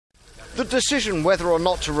The decision whether or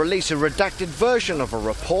not to release a redacted version of a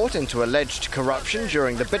report into alleged corruption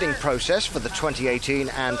during the bidding process for the 2018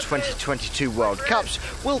 and 2022 World Cups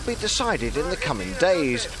will be decided in the coming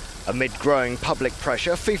days. Amid growing public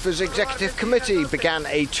pressure, FIFA's executive committee began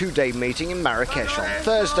a two-day meeting in Marrakech on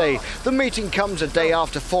Thursday. The meeting comes a day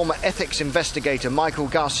after former ethics investigator Michael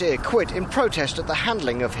Garcia quit in protest at the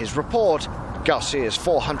handling of his report. Garcia's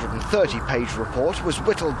 430-page report was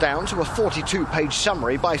whittled down to a 42-page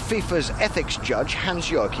summary by FIFA's ethics judge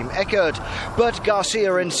Hans-Joachim Eckert. But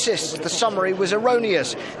Garcia insists the summary was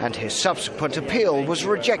erroneous, and his subsequent appeal was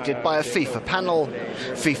rejected by a FIFA panel.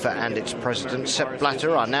 FIFA and its president Sepp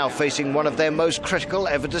Blatter are now facing one of their most critical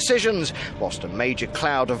ever decisions, whilst a major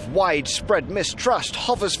cloud of widespread mistrust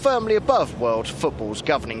hovers firmly above world football's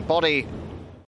governing body.